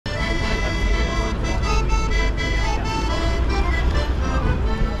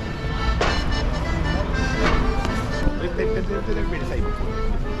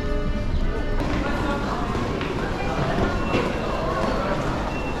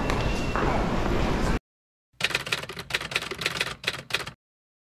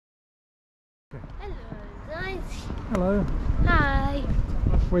Hello. Hi.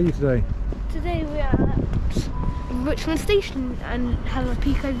 Where are you today? Today we are at Richmond Station and have a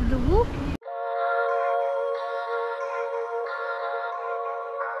peek over the wall.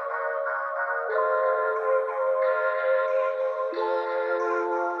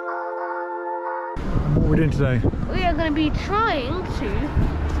 What are we doing today? We are going to be trying to,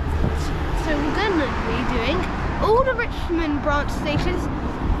 so we're going to be doing all the Richmond branch stations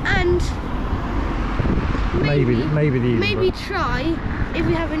and maybe try, if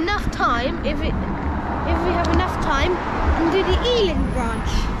we have enough time, if we have enough time, and do the Ealing branch.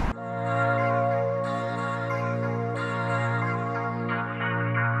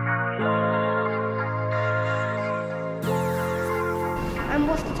 And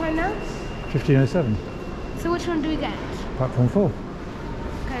what's the time now? 15:07. So which one do we get? Platform 4.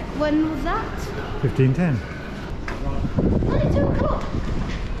 Okay, when was that? 15:10. Only 2 o'clock.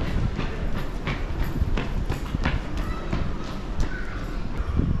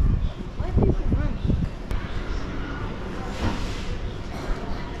 Why are people running?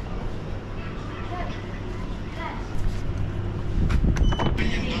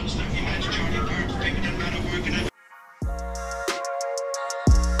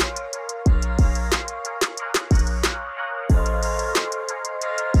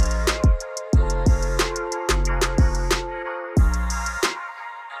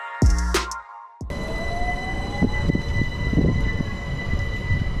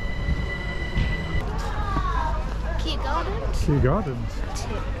 Kew Gardens? Kew Gardens.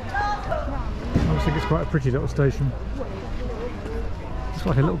 I always think it's quite a pretty little station. It's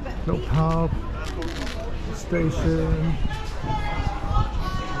like a little pub station.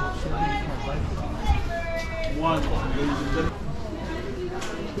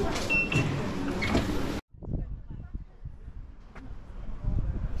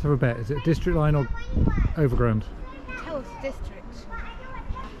 So have a bet, is it District Line or Overground? Tell us district.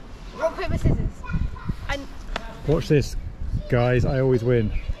 Rock, paper, scissors. And Watch this, guys, I always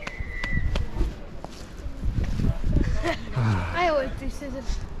win. I always do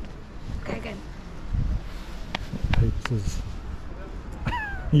scissors. Okay, again. Paper, scissors.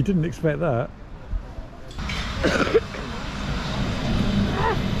 You didn't expect that.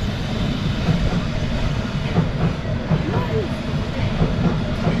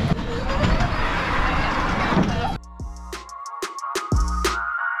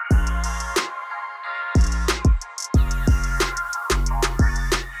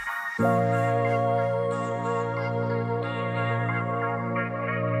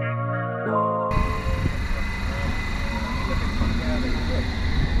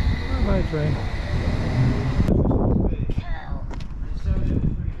 Bye, train.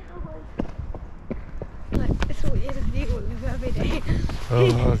 It's what you have to deal with every day.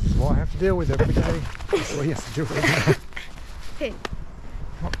 Oh, that's what I have to deal with every day. That's what you have to deal with. Here.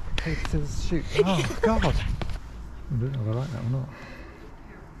 Rock, paper, scissors, shoot. Oh, God. I don't know if I like that or not.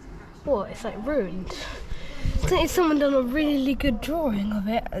 What? It's like ruined. I think someone done a really good drawing of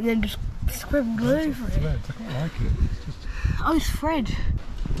it and then just scribbled over it. Red. I quite like it. It's just... Oh, it's Fred.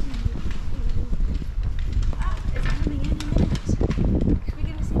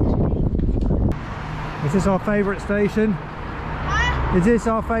 Is this our favourite station? Huh? Is this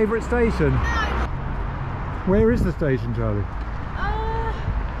our favourite station? No. Where is the station, Charlie? Wait.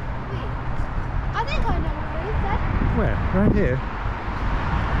 I think I know where it is then. Where? Around here?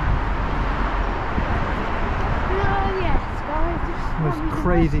 Yes, guys. This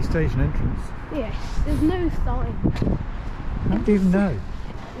crazy station entrance. Yes, there's no sign. How do you even know?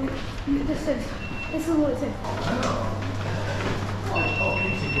 This is what it says.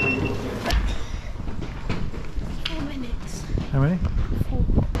 4 minutes. How many? 4.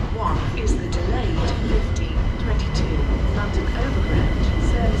 One is the delayed 1522 London Overground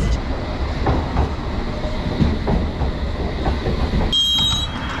service.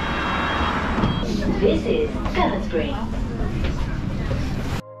 This is Gunnersbury.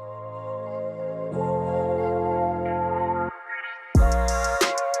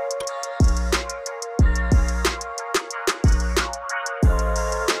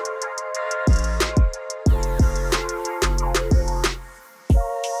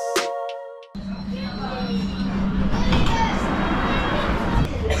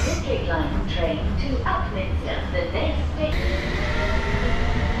 District Line train to Upminster, the next station.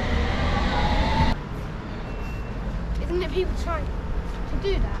 Isn't it people trying to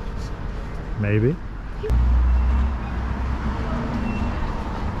do that? Maybe.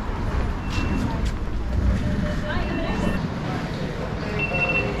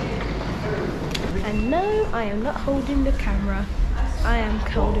 And no, I am not holding the camera. I am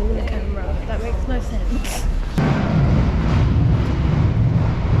holding the camera. That makes no sense.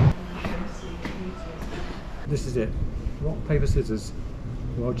 This is it. Rock, paper, scissors.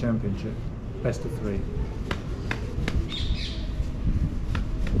 World Championship. Best of 3.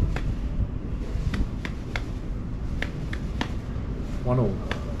 One all.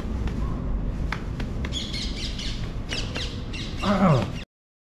 Ah.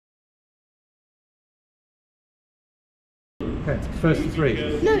 Okay, first to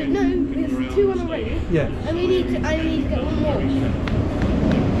 3. No, it's 2 on already. Yeah. And I need to get one more.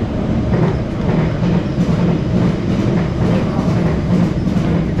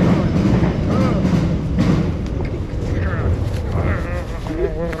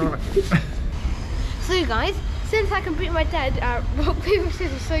 So guys, since I can beat my dad at rock, paper,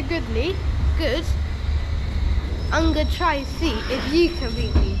 scissors so good, I'm gonna try and see if you can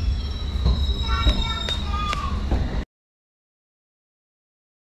beat me.